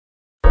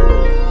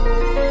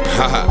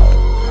Haha.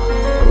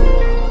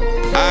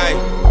 Aye,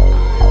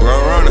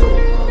 Roadrunner,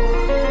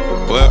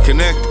 well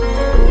connected,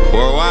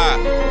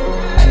 worldwide.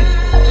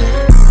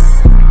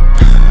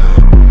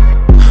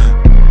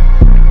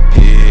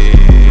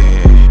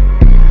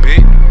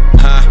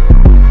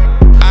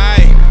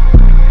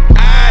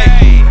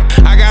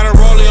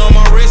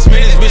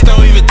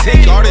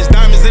 All these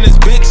diamonds in this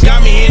bitch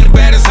got me in the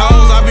baddest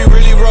hoes. I be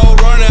really road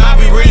running, I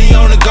be really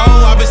on the go.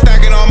 I been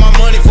stacking all my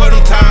money for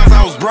them times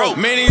I was broke.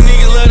 Many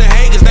niggas love to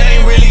hate cause they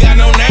ain't really got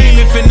no name.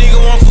 If a nigga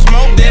wants some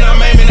smoke, then I'm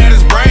aiming at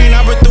his brain.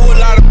 I been through a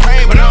lot of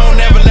pain, but I don't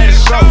never let it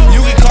show.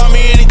 You can call me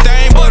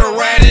anything but a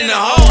rat in the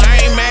hole.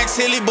 I ain't Max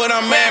Hilly, but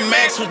I'm Mad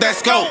Max with that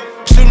scope.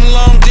 Shooting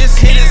long,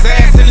 just hit his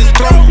ass in his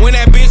throat. When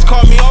that bitch